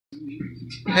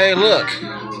Hey, look,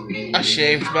 I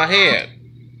shaved my head.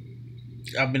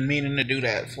 I've been meaning to do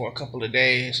that for a couple of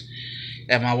days,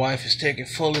 and my wife is taking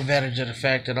full advantage of the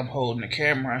fact that I'm holding the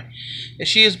camera, and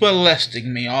she is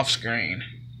molesting me off screen.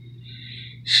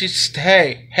 She's,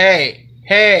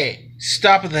 hey,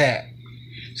 stop that.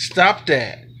 Stop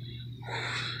that.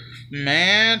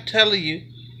 Man, telling you,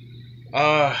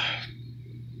 uh,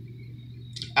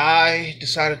 I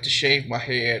decided to shave my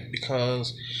head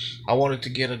because I wanted to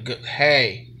get a good,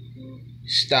 hey,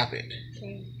 stop it.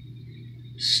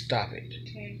 Stop it.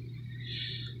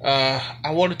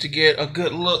 I wanted to get a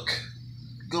good look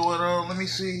going on. Let me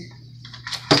see.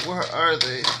 Where are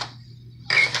they?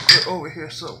 They're over here.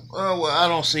 So, oh well, I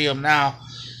don't see them now.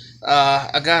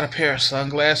 I got a pair of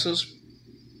sunglasses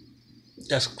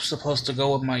that's supposed to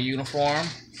go with my uniform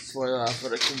for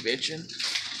the convention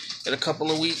in a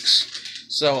couple of weeks.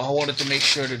 So I wanted to make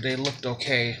sure that they looked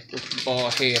okay with the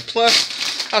bald head.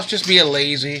 Plus, I was just being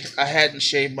lazy. I hadn't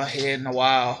shaved my head in a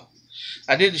while.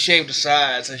 I didn't shave the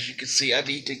sides, as you can see. I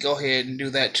need to go ahead and do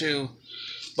that too.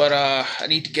 But I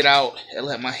need to get out and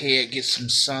let my head get some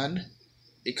sun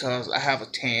because I have a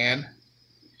tan.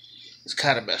 It's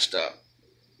kind of messed up.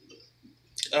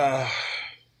 Uh,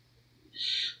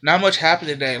 Not much happened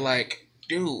today. Like,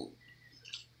 dude,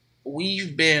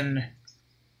 we've been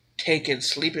taking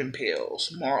sleeping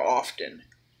pills more often.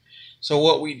 So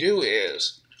what we do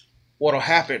is, what'll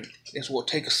happen is we'll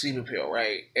take a sleeping pill,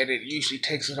 right? And it usually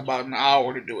takes us about an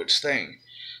hour to do its thing.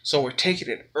 So we're taking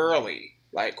it early,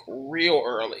 like real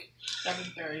early.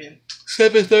 7:30.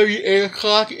 7:30, 8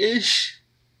 o'clock ish.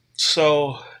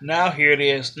 So now here it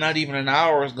is. Not even an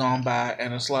hour has gone by,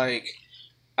 and it's like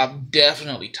I'm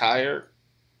definitely tired.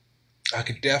 I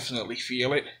could definitely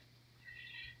feel it.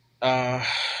 Uh,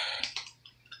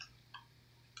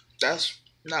 that's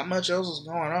not much else is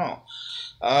going on.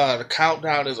 The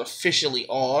countdown is officially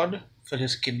on for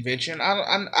this convention.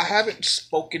 I haven't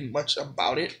spoken much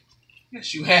about it.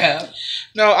 Yes, you have.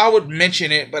 No, I would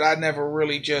mention it, but I never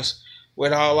really just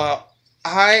went all out.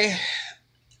 I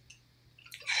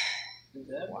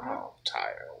wow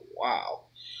tired. Wow.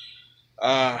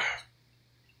 Uh,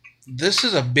 this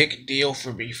is a big deal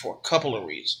for me for a couple of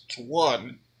reasons.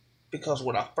 One, because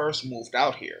when I first moved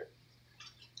out here,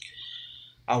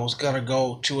 I was gonna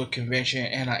go to a convention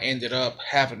and I ended up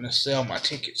having to sell my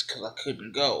tickets because I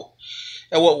couldn't go.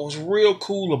 And what was real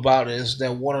cool about it is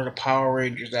that one of the Power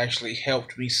Rangers actually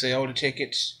helped me sell the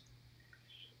tickets.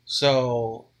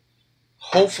 So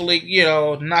hopefully,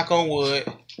 knock on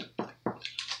wood,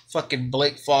 fucking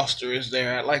Blake Foster is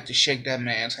there. I'd like to shake that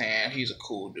man's hand. He's a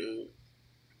cool dude.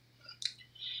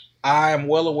 I am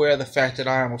well aware of the fact that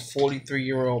I am a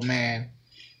 43-year-old man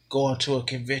going to a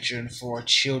convention for a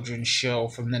children's show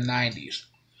from the 90s.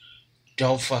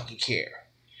 Don't fucking care.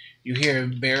 You hear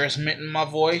embarrassment in my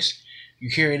voice? You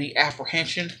hear any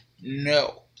apprehension?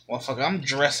 No. Motherfucker, I'm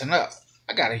dressing up.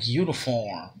 I got a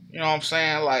uniform. You know what I'm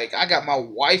saying? Like, I got my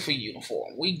wife a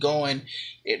uniform. We going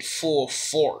at full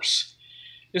force.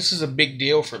 This is a big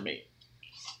deal for me.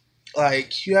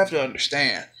 Like, you have to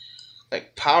understand.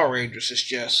 Like, Power Rangers is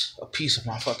just a piece of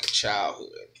my fucking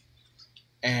childhood.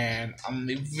 And I'm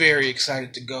very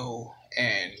excited to go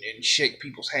and shake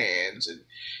people's hands and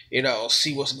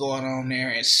see what's going on there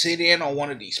and sit in on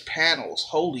one of these panels.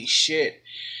 Holy shit.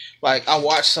 Like, I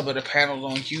watch some of the panels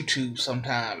on YouTube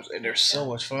sometimes and they're so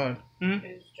much fun.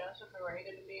 Is Jessica ready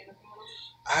to be in a panel?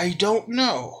 I don't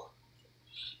know.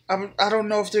 I don't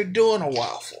know if they're doing a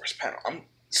Wild Force panel.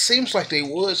 Seems like they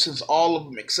would since all of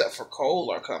them except for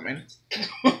Cole are coming.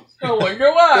 I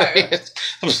wonder why.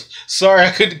 I'm sorry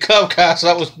I couldn't come because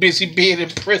I was busy being in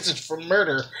prison for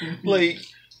murder. Like,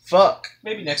 fuck.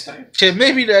 Maybe next time.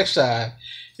 Maybe next time.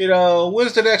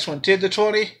 When's the next one? 10 to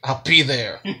 20? I'll be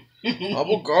there. I'm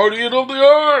a guardian of the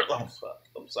earth. Oh, fuck.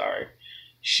 I'm sorry.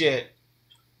 Shit.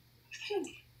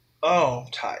 Oh,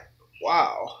 I'm tired.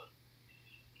 Wow.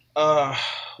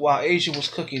 While Asia was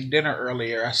cooking dinner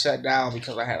earlier, I sat down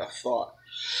because I had a thought.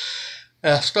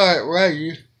 And I started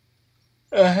writing.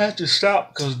 I had to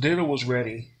stop because dinner was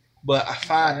ready. But I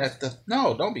find that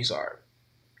no, don't be sorry.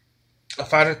 I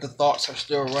find that the thoughts are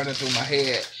still running through my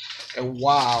head. And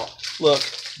wow, look,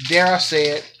 dare I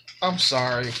say it? I'm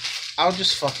sorry. I'll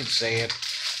just fucking say it.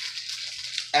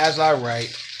 As I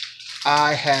write,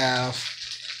 I have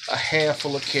a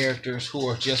handful of characters who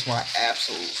are just my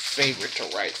absolute favorite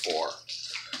to write for.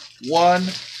 One,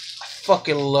 I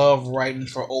fucking love writing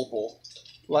for Opal.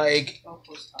 Like,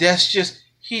 that's just,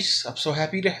 I'm so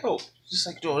happy to help. Just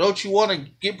like, don't you want to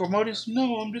get promoted?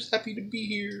 No, I'm just happy to be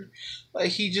here.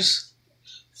 Like,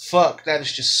 fuck, that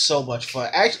is just so much fun.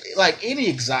 Actually, like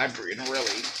any Exandrian,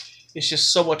 really. It's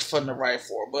just so much fun to write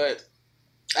for. But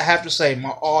I have to say, my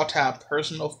all-time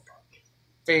personal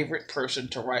favorite person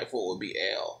to write for would be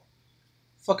Elle.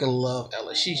 Fucking love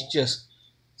Ella. She's just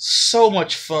so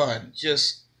much fun.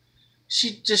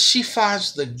 She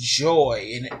finds the joy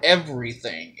in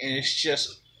everything, and it's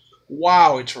just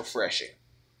wow. It's refreshing.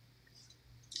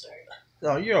 Sorry.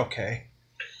 No, you're okay.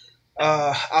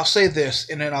 I'll say this,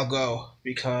 and then I'll go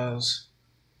because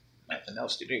nothing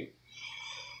else to do.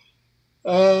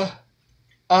 I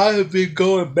have been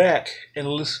going back and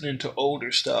listening to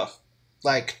older stuff.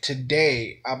 Like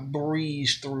today, I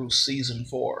breezed through season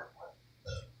 4.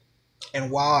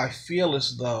 And while I feel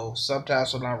as though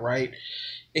sometimes when I write,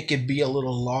 it can be a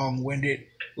little long winded,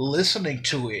 listening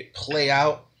to it play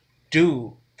out,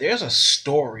 dude, there's a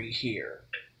story here.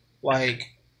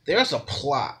 Like, there's a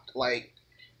plot. Like,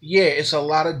 yeah, it's a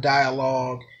lot of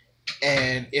dialogue,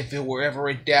 and if it were ever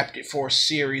adapted for a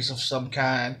series of some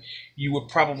kind, you would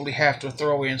probably have to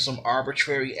throw in some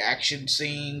arbitrary action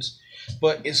scenes.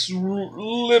 But it's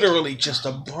literally just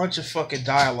a bunch of fucking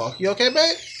dialogue. You okay,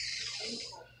 babe?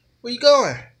 Where you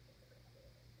going?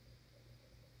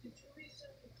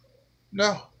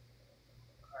 No.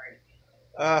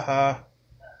 Uh-huh.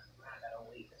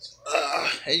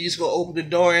 And you just gonna open the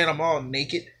door and I'm all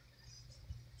naked?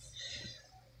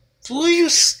 Will you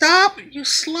stop, you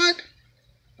slut?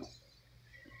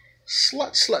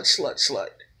 Slut.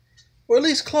 Or at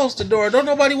least close the door. Don't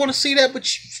nobody want to see that, but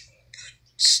you...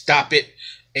 Stop it,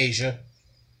 Asia.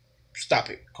 Stop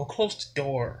it. Go close the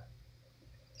door.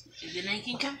 Then I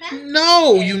can come back?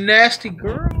 No, you nasty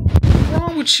girl. What's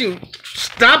wrong with you?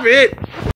 Stop it.